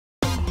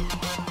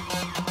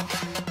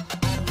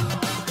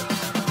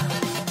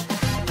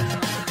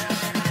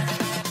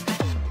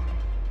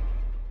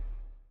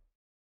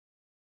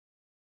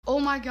Oh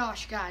my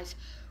gosh, guys.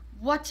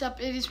 What's up?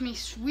 It is me,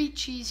 Sweet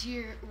Cheese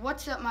here.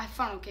 What's up, my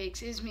funnel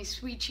cakes? It is me,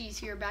 Sweet Cheese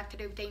here, back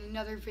today with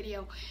another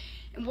video.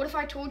 And what if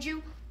I told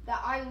you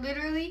that I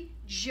literally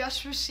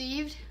just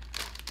received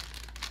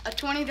a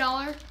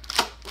 $20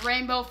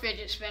 rainbow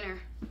fidget spinner?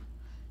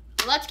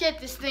 Let's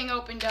get this thing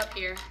opened up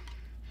here.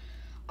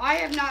 I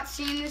have not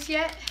seen this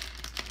yet.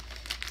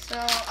 So,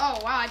 oh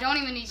wow, I don't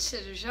even need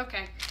scissors.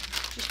 Okay,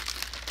 just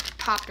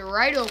popped it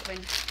right open.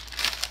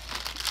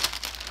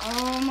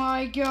 Oh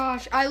my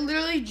gosh, I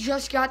literally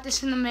just got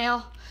this in the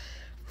mail.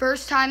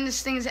 First time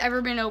this thing has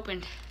ever been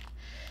opened.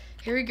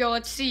 Here we go,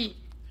 let's see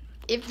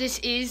if this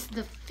is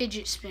the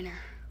fidget spinner.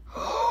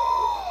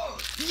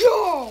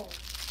 Yo,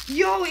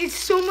 it's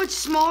so much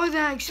smaller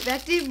than I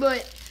expected,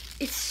 but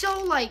it's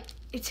so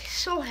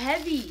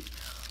heavy.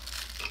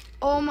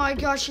 Oh my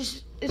gosh,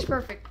 it's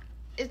perfect.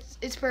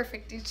 It's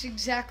perfect. It's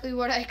exactly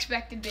what I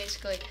expected,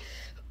 basically.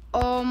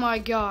 Oh my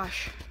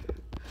gosh.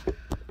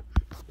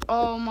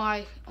 Oh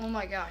my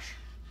gosh.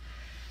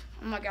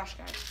 Oh my gosh,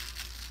 guys.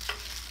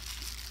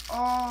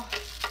 Oh,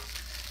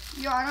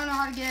 yo, I don't know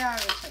how to get out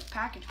of this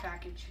package.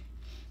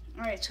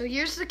 All right, so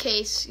here's the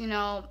case, you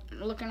know,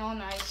 looking all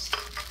nice.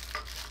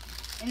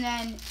 And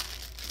then,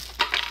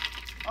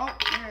 oh,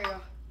 there we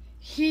go.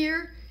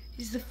 Here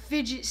is the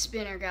fidget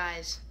spinner,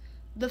 guys.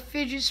 The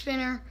fidget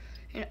spinner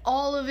in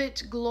all of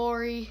its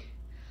glory.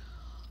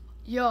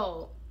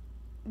 Yo,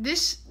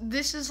 this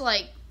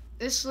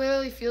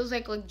literally feels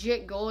like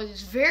legit gold.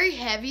 It's very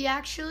heavy,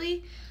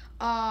 actually.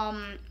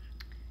 I'm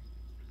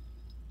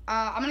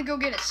gonna go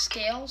get a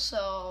scale,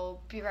 so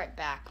be right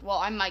back. Well,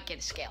 I might get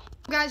a scale.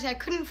 Guys, I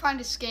couldn't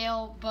find a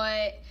scale,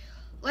 but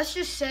let's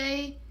just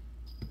say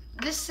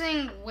this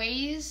thing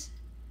weighs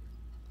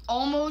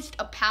almost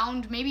a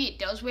pound. Maybe it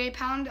does weigh a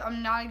pound.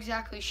 I'm not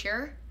exactly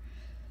sure.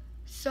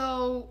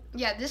 So,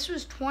 yeah, this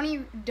was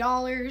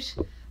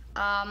 $20.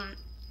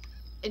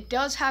 It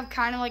does have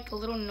kind of like a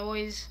little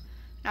noise.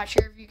 Not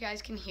sure if you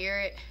guys can hear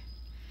it.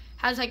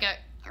 Has like a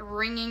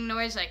ringing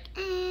noise, like,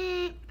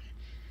 oh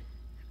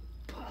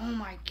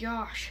my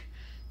gosh.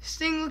 This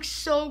thing looks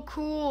so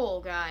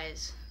cool,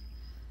 guys.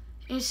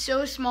 It's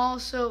so small,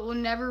 so it will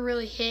never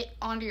really hit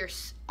onto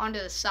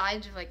the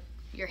sides of like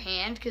your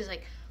hand, because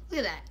like,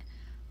 look at that.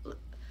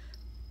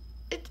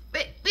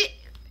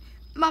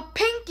 My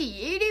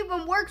pinky, it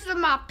even works with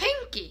my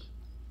pinky.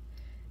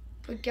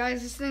 But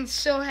guys, this thing's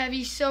so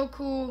heavy, so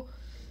cool.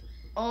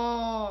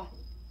 Oh,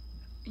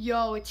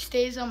 yo, it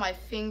stays on my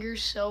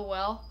fingers so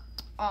well.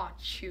 Oh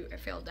shoot, I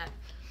failed that.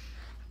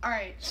 All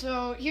right,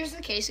 so here's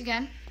the case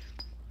again.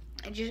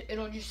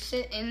 It'll just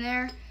sit in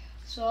there.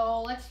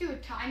 So let's do a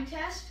time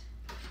test.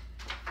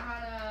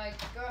 I'm gonna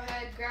go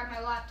ahead, grab my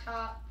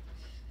laptop.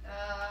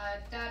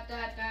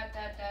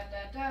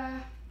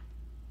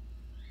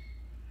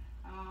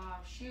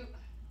 Shoot.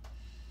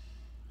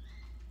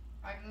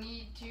 I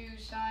need to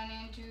sign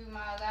into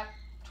my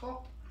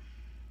laptop.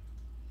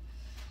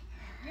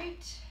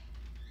 Alright.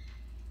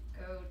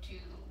 Go to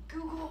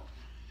Google.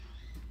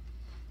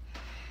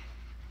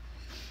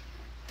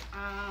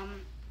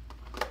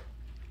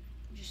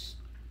 Just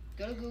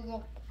go to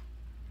Google.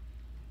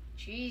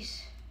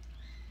 Jeez.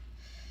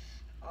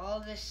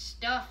 All this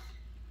stuff.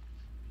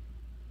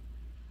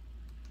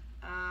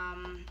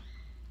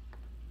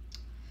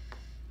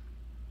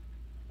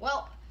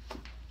 Well,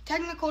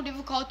 technical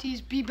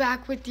difficulties. Be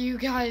back with you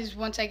guys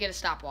once I get a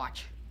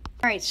stopwatch.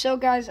 Alright, so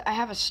guys, I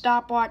have a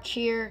stopwatch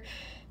here.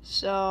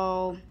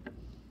 So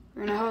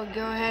we're gonna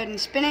go ahead and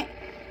spin it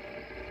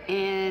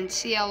and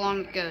see how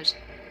long it goes.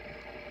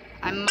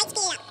 I might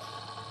speed it up.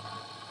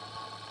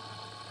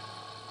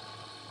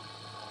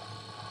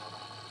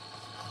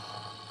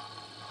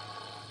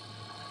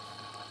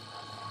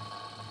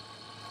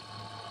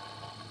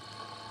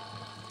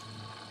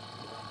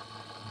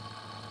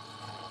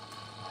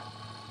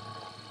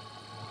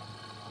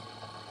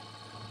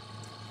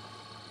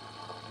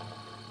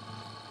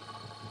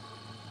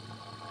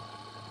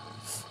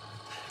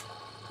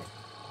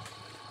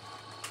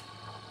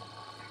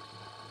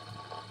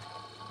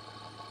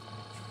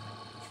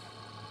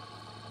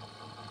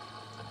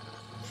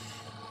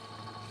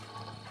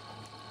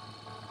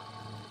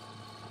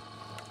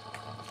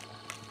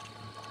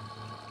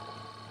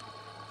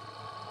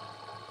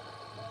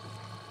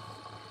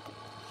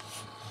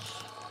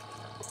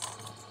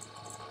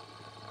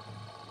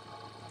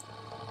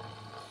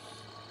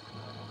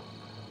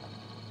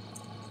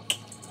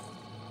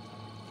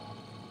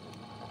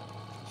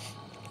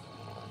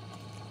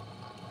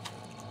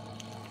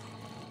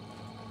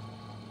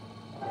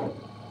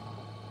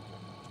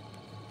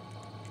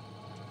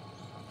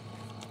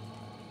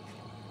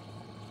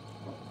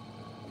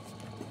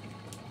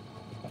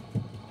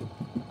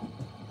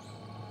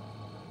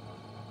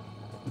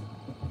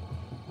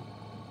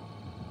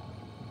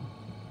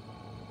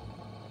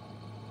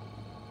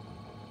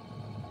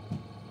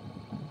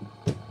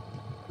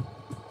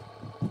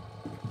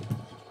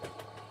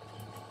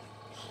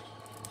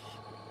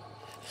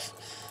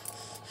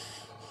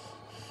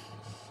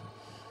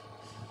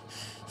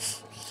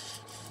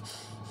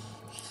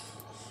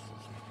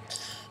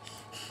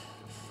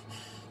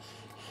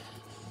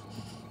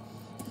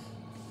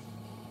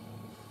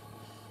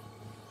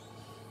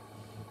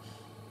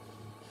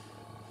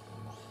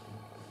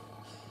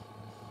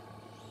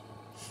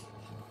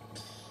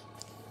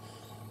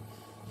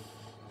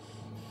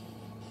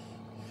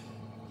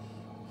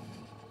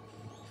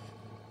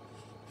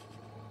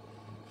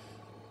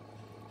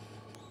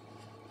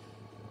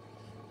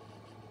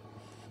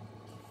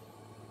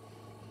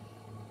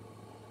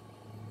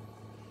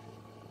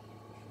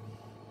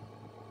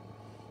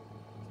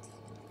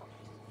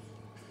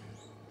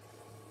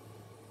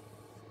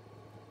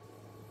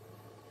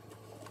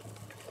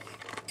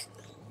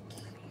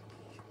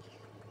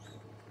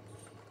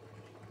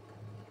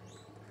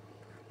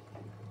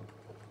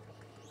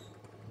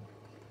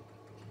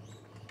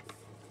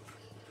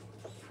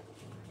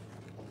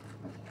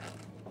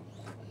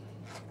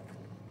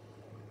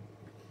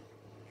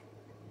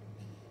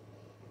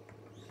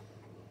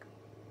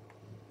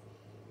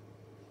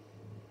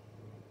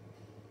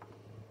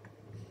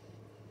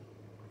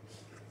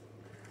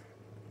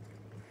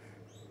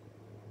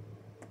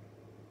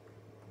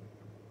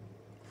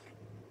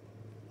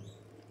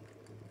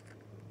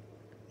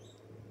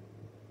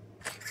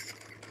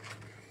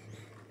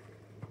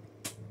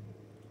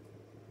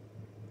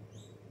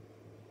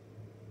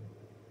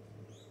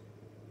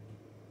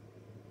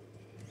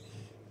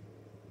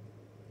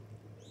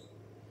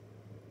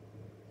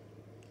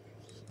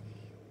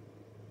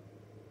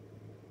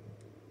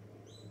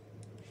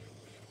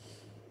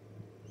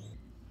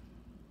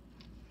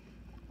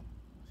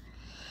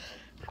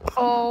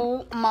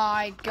 Oh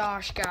my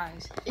gosh,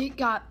 guys. It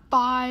got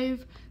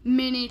 5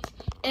 minutes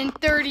and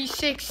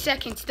 36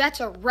 seconds. That's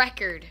a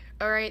record,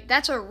 all right?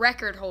 That's a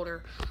record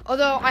holder.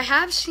 Although I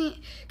have seen,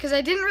 because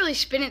I didn't really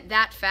spin it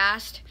that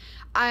fast,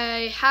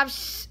 I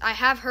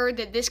have heard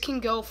that this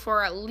can go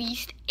for at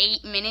least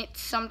 8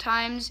 minutes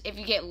sometimes if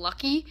you get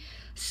lucky.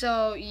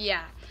 So,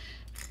 yeah.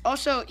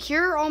 Also,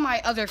 here are all my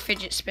other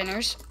fidget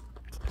spinners.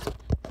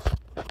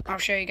 I'll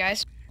show you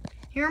guys.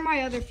 Here are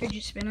my other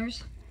fidget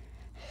spinners.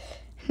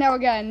 Now we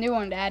got a new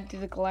one to add to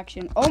the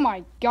collection. Oh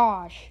my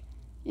gosh.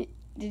 Did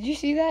you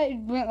see that? It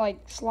went like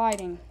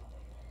sliding.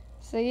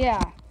 So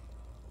yeah.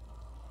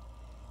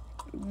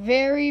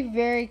 Very,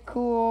 very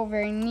cool.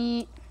 Very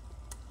neat.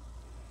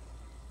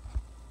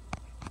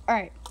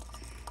 Alright.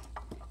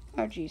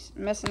 Oh jeez.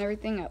 Messing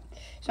everything up.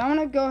 So I'm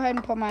going to go ahead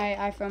and put my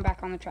iPhone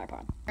back on the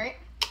tripod. Alright.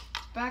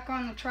 Back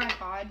on the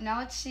tripod. Now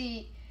let's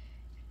see.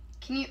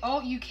 Can you...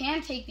 Oh, you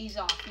can take these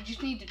off. You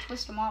just need to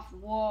twist them off.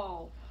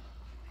 Whoa.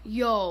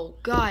 Yo,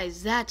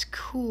 guys, that's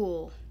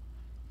cool.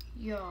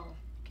 Yo,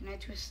 can I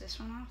twist this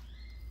one off?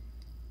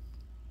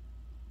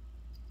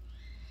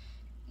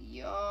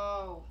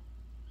 Yo,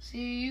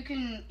 see, you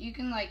can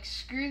like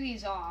screw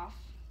these off.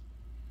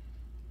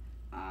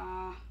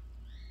 I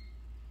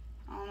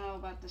don't know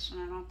about this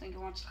one. I don't think it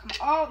wants to come.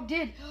 Oh, it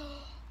did.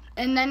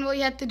 And then what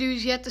you have to do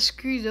is you have to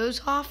screw those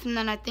off, and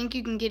then I think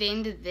you can get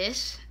into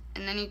this.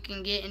 And then you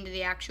can get into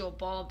the actual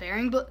ball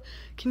bearing. But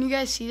can you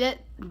guys see that?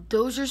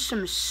 Those are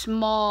some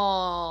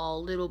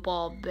small little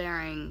ball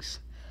bearings.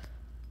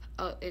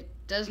 Oh, it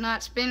does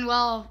not spin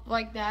well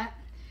like that.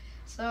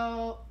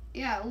 So,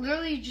 yeah,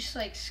 literally just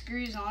like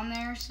screws on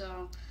there.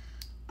 So,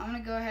 I'm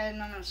going to go ahead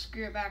and I'm going to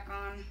screw it back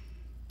on.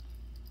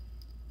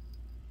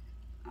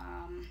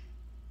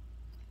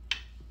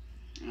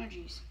 Oh,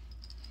 jeez.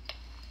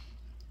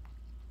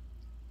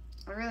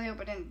 I really hope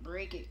I didn't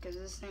break it because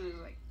this thing was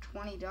like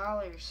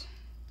 $20.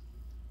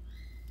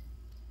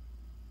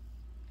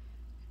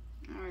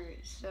 Alright,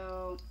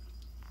 so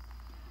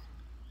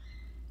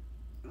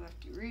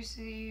lefty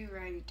roosey,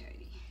 righty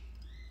tighty.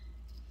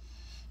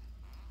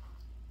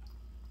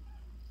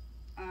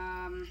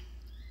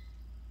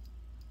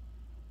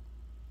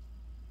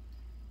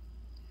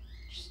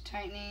 Just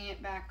tightening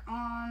it back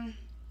on.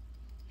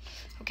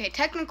 Okay,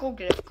 technical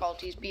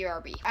difficulties,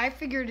 BRB. I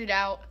figured it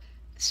out.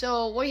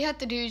 So what you have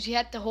to do is you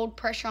have to hold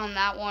pressure on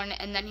that one,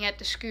 and then you have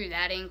to screw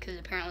that in because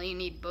apparently you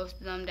need both of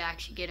them to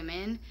actually get them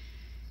in.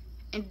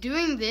 And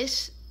doing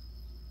this,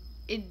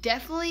 it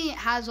definitely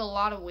has a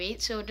lot of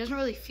weight, so it doesn't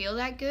really feel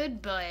that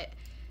good, but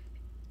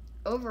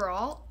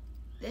overall,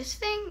 this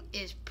thing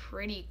is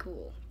pretty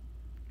cool.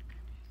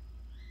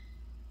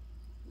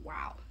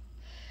 Wow.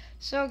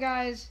 So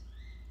guys,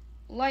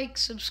 like,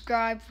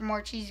 subscribe for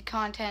more cheesy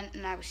content,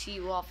 and I will see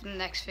you all for the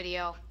next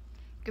video.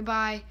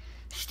 Goodbye.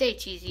 Stay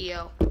cheesy,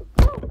 yo.